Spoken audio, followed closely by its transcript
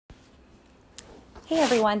Hey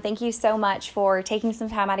everyone, thank you so much for taking some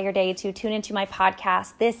time out of your day to tune into my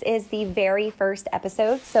podcast. This is the very first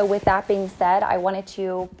episode. So with that being said, I wanted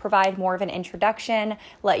to provide more of an introduction,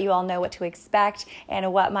 let you all know what to expect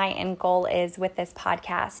and what my end goal is with this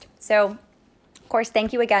podcast. So of course,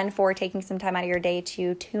 thank you again for taking some time out of your day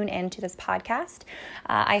to tune into this podcast.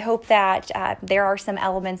 I hope that there are some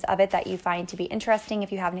elements of it that you find to be interesting.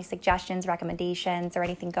 If you have any suggestions, recommendations, or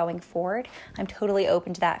anything going forward, I'm totally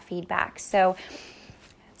open to that feedback. So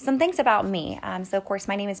some things about me. So, of course,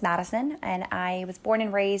 my name is Madison, and I was born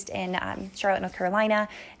and raised in Charlotte, North Carolina,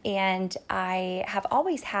 and I have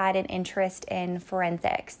always had an interest in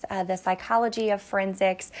forensics, the psychology of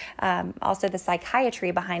forensics, also the psychiatry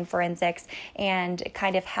behind forensics, and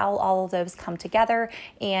kind of how all of those come together.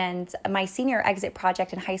 And my senior exit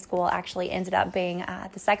project in high school actually ended up being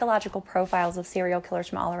the psychological profiles of serial killers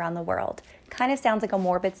from all around the world. Kind of sounds like a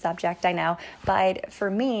morbid subject, I know, but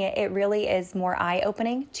for me, it really is more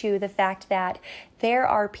eye-opening to the fact that there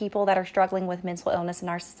are people that are struggling with mental illness in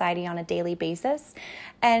our society on a daily basis,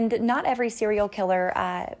 and not every serial killer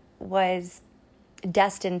was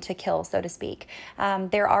destined to kill, so to speak.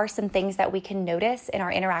 There are some things that we can notice in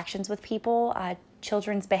our interactions with people,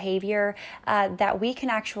 children's behavior, that we can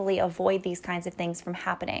actually avoid these kinds of things from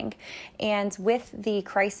happening. And with the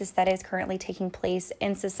crisis that is currently taking place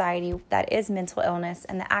in society, that is mental illness,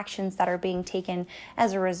 and the actions that are being taken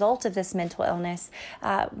as a result of this mental illness,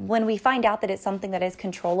 when we find out that it's something that is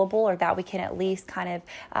controllable, or that we can at least kind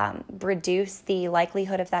of reduce the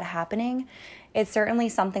likelihood of that happening, it's certainly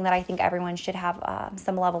something that I think everyone should have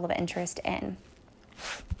some level of interest in.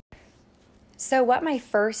 So what my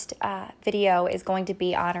first video is going to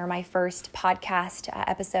be on, or my first podcast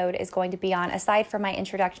episode is going to be on, aside from my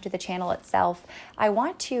introduction to the channel itself, I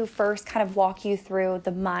want to first kind of walk you through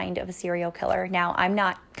the mind of a serial killer. Now, I'm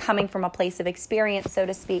not coming from a place of experience, so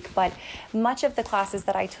to speak, but much of the classes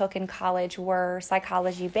that I took in college were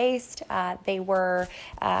psychology-based. They were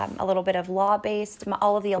a little bit of law-based.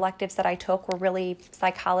 All of the electives that I took were really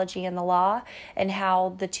psychology and the law, and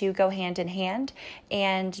how the two go hand in hand.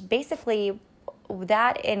 And basically,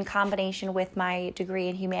 that in combination with my degree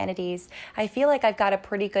in humanities, I feel like I've got a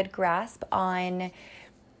pretty good grasp on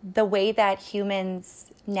the way that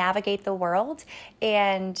humans navigate the world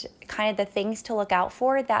and kind of the things to look out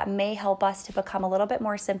for that may help us to become a little bit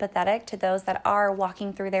more sympathetic to those that are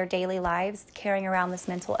walking through their daily lives carrying around this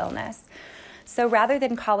mental illness. So rather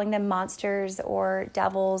than calling them monsters or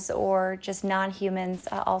devils or just non-humans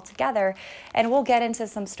altogether, and we'll get into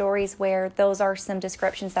some stories where those are some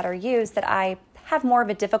descriptions that are used that I have more of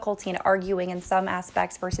a difficulty in arguing in some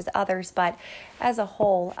aspects versus others, but as a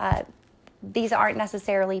whole, these aren't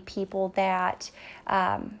necessarily people that,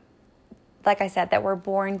 like I said, that were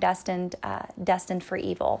born destined for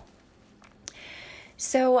evil.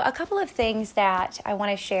 So a couple of things that I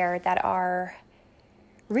want to share that are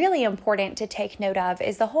really important to take note of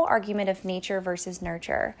is the whole argument of nature versus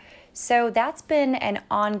nurture. So that's been an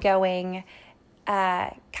ongoing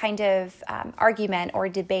kind of argument or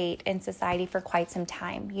debate in society for quite some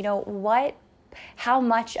time. You know, how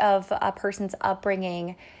much of a person's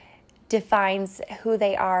upbringing defines who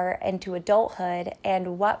they are into adulthood,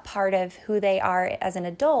 and what part of who they are as an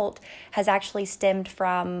adult has actually stemmed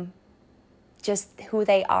from just who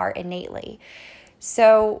they are innately.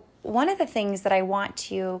 So one of the things that I want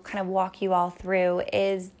to kind of walk you all through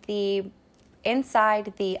is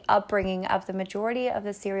inside the upbringing of the majority of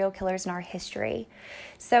the serial killers in our history.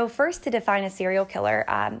 So first, to define a serial killer,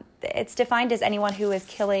 it's defined as anyone who has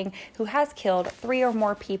killed 3 or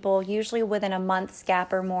more people, usually within a month's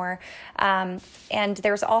gap or more. And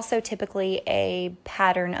there's also typically a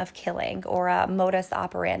pattern of killing, or a modus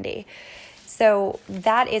operandi. So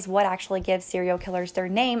that is what actually gives serial killers their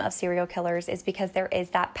name of serial killers, is because there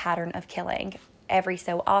is that pattern of killing every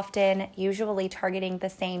so often, usually targeting the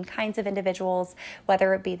same kinds of individuals,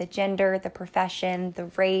 whether it be the gender, the profession, the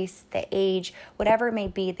race, the age, whatever it may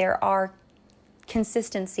be. There are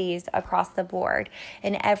consistencies across the board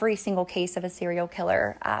in every single case of a serial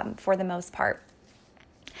killer, for the most part.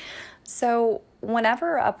 So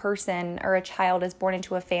whenever a person or a child is born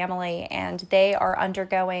into a family and they are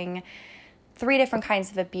undergoing 3 different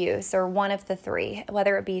kinds of abuse, or one of the 3,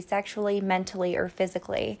 whether it be sexually, mentally, or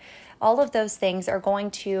physically, all of those things are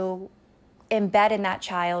going to embed in that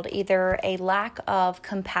child either a lack of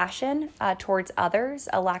compassion towards others,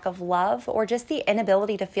 a lack of love, or just the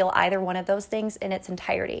inability to feel either one of those things in its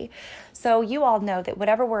entirety. So you all know that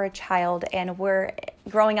whenever we're a child and we're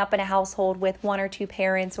growing up in a household with 1 or 2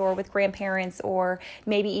 parents, or with grandparents, or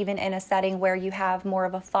maybe even in a setting where you have more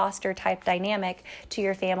of a foster type dynamic to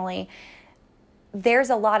your family, there's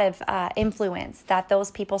a lot of influence that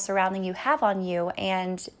those people surrounding you have on you,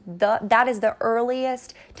 and that is the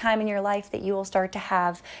earliest time in your life that you will start to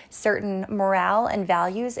have certain morale and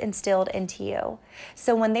values instilled into you.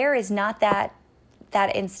 So when there is not that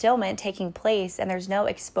instillment taking place and there's no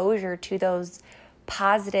exposure to those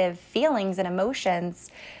positive feelings and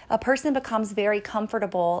emotions, a person becomes very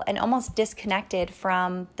comfortable and almost disconnected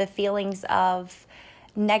from the feelings of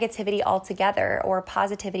negativity altogether or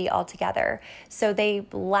positivity altogether. So they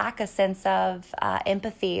lack a sense of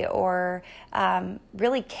empathy or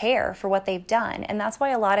really care for what they've done. And that's why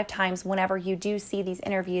a lot of times whenever you do see these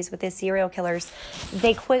interviews with these serial killers,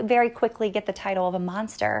 they very quickly get the title of a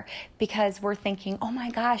monster, because we're thinking, oh my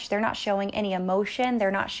gosh, they're not showing any emotion.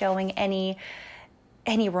 They're not showing any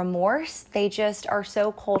remorse. They just are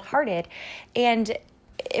so cold-hearted. And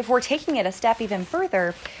if we're taking it a step even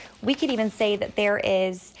further, we could even say that there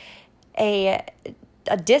is a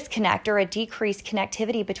disconnect or a decreased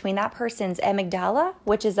connectivity between that person's amygdala,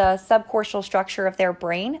 which is a subcortical structure of their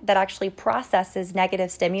brain that actually processes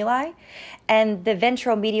negative stimuli, and the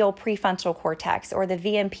ventromedial prefrontal cortex, or the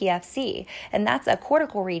VMPFC. And that's a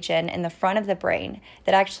cortical region in the front of the brain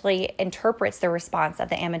that actually interprets the response of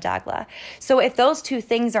the amygdala. So if those two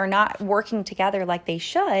things are not working together like they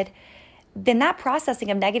should, then that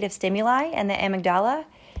processing of negative stimuli and the amygdala,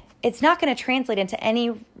 it's not going to translate into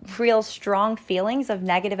any real strong feelings of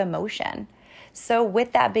negative emotion. So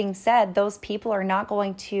with that being said, those people are not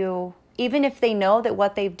going to, even if they know that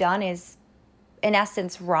what they've done is in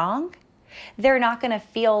essence wrong, they're not going to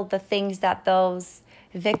feel the things that those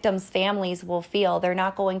victims' families will feel. They're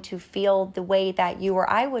not going to feel the way that you or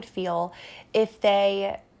I would feel if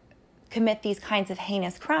they commit these kinds of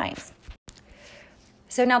heinous crimes.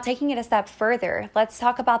 So now taking it a step further, let's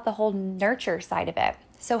talk about the whole nurture side of it.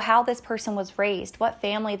 So how this person was raised, what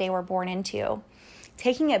family they were born into.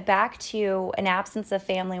 Taking it back to an absence of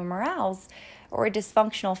family morals or a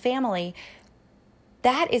dysfunctional family,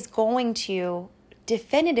 that is going to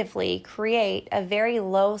definitively create a very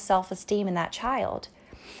low self-esteem in that child.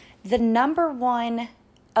 The number one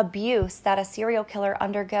abuse that a serial killer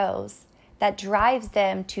undergoes that drives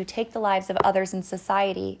them to take the lives of others in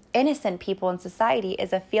society, innocent people in society,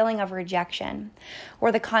 is a feeling of rejection,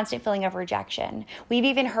 or the constant feeling of rejection. We've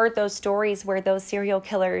even heard those stories where those serial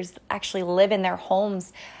killers actually live in their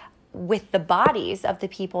homes with the bodies of the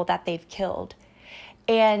people that they've killed.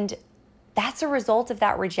 And that's a result of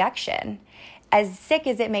that rejection. As sick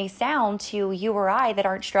as it may sound to you or I that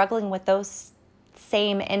aren't struggling with those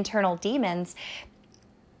same internal demons,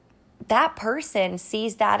 that person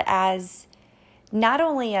sees that as not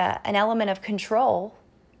only an element of control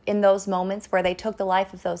in those moments where they took the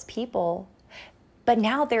life of those people, but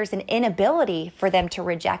now there's an inability for them to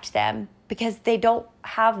reject them because they don't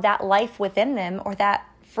have that life within them or that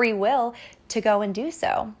free will to go and do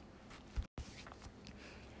so.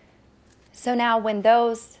 So now when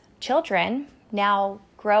those children now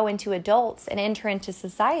grow into adults and enter into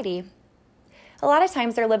society, a lot of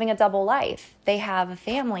times they're living a double life. They have a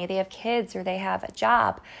family, they have kids, or they have a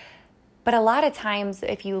job. But a lot of times,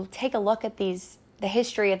 if you take a look at the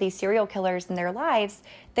history of these serial killers in their lives,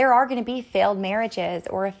 there are going to be failed marriages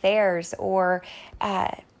or affairs or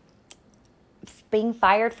being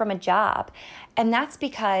fired from a job. And that's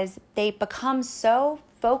because they become so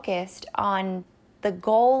focused on the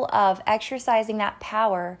goal of exercising that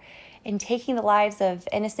power and taking the lives of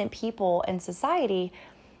innocent people in society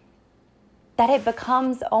that it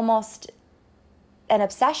becomes almost an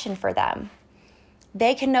obsession for them.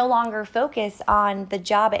 They can no longer focus on the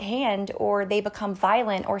job at hand, or they become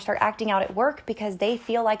violent or start acting out at work because they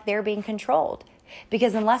feel like they're being controlled.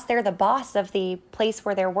 Because unless they're the boss of the place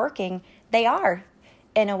where they're working, they are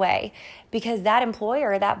in a way, because that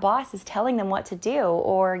employer, that boss is telling them what to do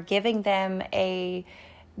or giving them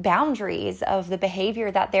boundaries of the behavior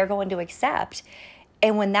that they're going to accept.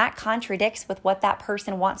 And when that contradicts with what that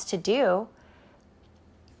person wants to do,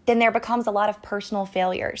 then there becomes a lot of personal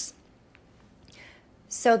failures.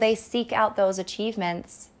 So they seek out those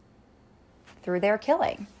achievements through their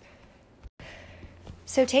killing.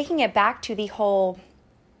 So taking it back to the whole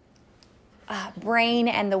brain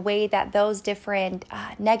and the way that those different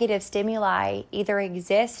negative stimuli either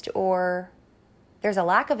exist or there's a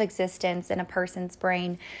lack of existence in a person's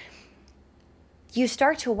brain, you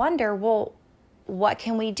start to wonder, well, what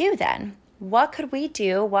can we do then? What could we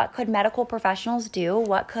do? What could medical professionals do?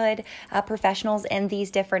 What could professionals in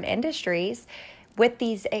these different industries with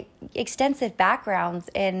these extensive backgrounds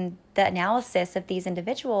in the analysis of these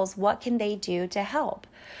individuals, what can they do to help?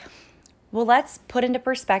 Well, let's put into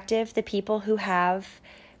perspective the people who have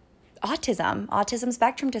autism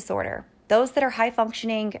spectrum disorder, those that are high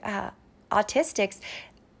functioning autistics,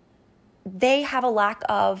 they have a lack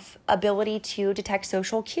of ability to detect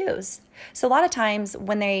social cues. So a lot of times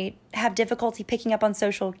when they have difficulty picking up on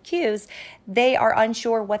social cues, they are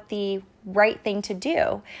unsure what the right thing to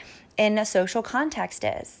do in a social context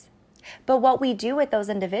is. But what we do with those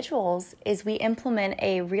individuals is we implement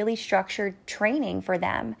a really structured training for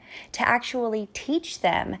them to actually teach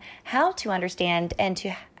them how to understand and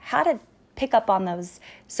how to pick up on those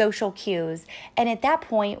social cues. And at that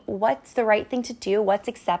point, what's the right thing to do, what's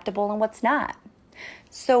acceptable and what's not.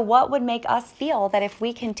 So what would make us feel that if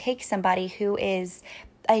we can take somebody who is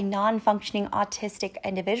a non-functioning autistic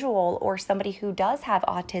individual or somebody who does have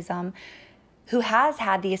autism, who has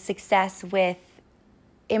had the success with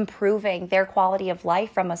improving their quality of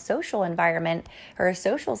life from a social environment or a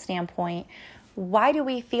social standpoint, why do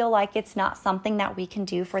we feel like it's not something that we can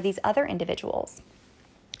do for these other individuals?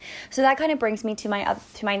 So that kind of brings me to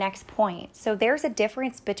my next point. So there's a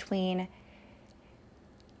difference between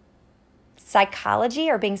psychology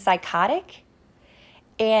or being psychotic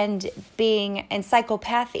and being in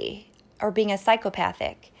psychopathy or being a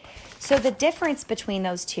psychopathic. So the difference between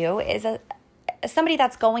those two is somebody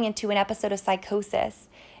that's going into an episode of psychosis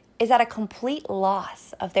is at a complete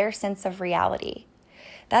loss of their sense of reality.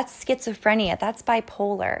 That's schizophrenia. That's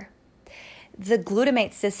bipolar. The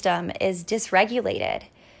glutamate system is dysregulated.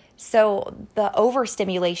 So the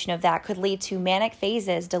overstimulation of that could lead to manic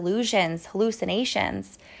phases, delusions,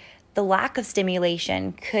 hallucinations. The lack of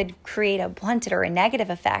stimulation could create a blunted or a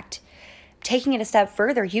negative effect. Taking it a step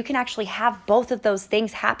further, you can actually have both of those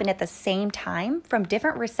things happen at the same time from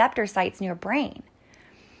different receptor sites in your brain.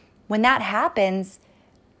 When that happens,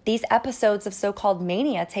 these episodes of so-called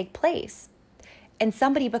mania take place, and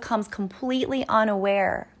somebody becomes completely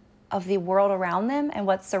unaware of the world around them and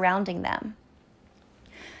what's surrounding them.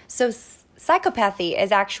 So psychopathy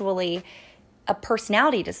is actually a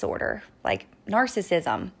personality disorder, like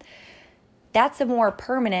narcissism. That's a more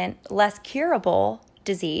permanent, less curable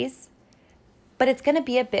disease, but it's going to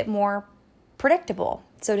be a bit more predictable,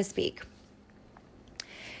 so to speak.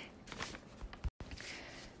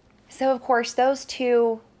 So, of course, those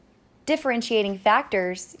two differentiating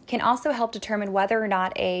factors can also help determine whether or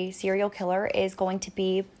not a serial killer is going to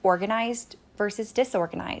be organized versus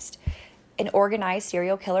disorganized. An organized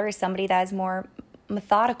serial killer is somebody that is more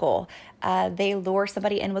methodical. They lure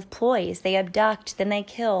somebody in with ploys. They abduct, then they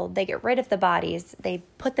kill. They get rid of the bodies. They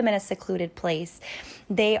put them in a secluded place.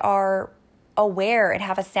 They are aware and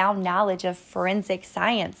have a sound knowledge of forensic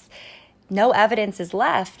science. No evidence is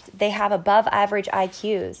left. They have above average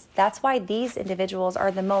IQs. That's why these individuals are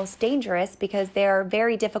the most dangerous, because they are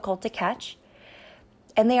very difficult to catch.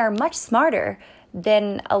 And they are much smarter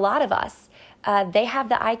than a lot of us. They have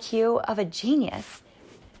the IQ of a genius.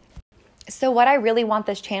 So what I really want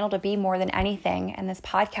this channel to be more than anything, and this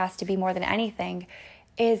podcast to be more than anything,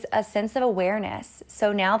 is a sense of awareness.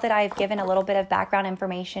 So now that I've given a little bit of background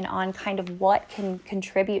information on kind of what can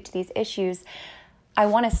contribute to these issues, I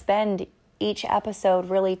want to spend each episode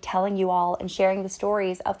really telling you all and sharing the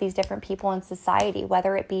stories of these different people in society,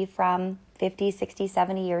 whether it be from 50, 60,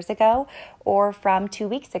 70 years ago or from 2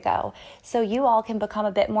 weeks ago. So you all can become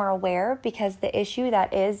a bit more aware, because the issue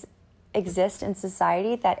that exists in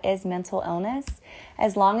society, that is mental illness,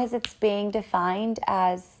 as long as it's being defined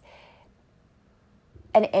as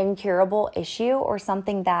an incurable issue or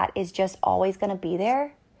something that is just always going to be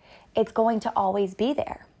there, it's going to always be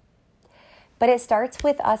there. But it starts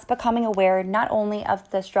with us becoming aware not only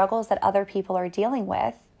of the struggles that other people are dealing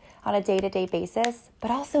with on a day-to-day basis,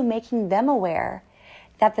 but also making them aware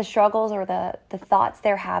that the struggles or the thoughts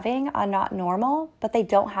they're having are not normal, but they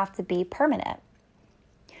don't have to be permanent.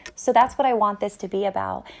 So that's what I want this to be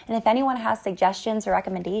about. And if anyone has suggestions or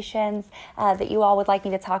recommendations that you all would like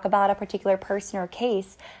me to talk about a particular person or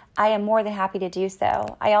case, I am more than happy to do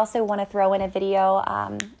so. I also want to throw in a video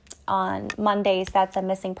on Mondays that's a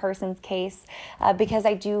missing persons case, because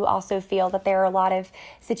I do also feel that there are a lot of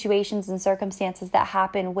situations and circumstances that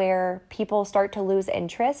happen where people start to lose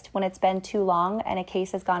interest when it's been too long and a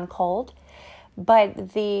case has gone cold.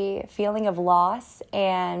 But the feeling of loss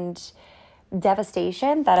and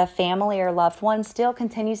devastation that a family or loved one still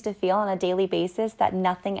continues to feel on a daily basis, that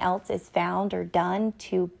nothing else is found or done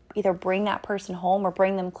to either bring that person home or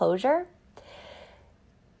bring them closure,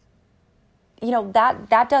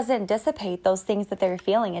 that doesn't dissipate those things that they're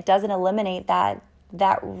feeling. It doesn't eliminate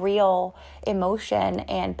that real emotion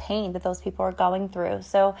and pain that those people are going through.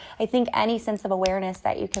 So I think any sense of awareness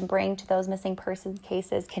that you can bring to those missing persons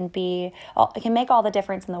cases can make all the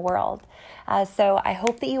difference in the world. So I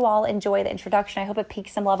hope that you all enjoy the introduction. I hope it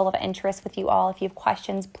piques some level of interest with you all. If you have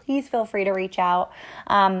questions, please feel free to reach out.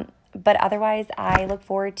 But otherwise, I look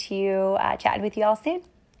forward to chatting with you all soon.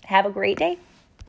 Have a great day.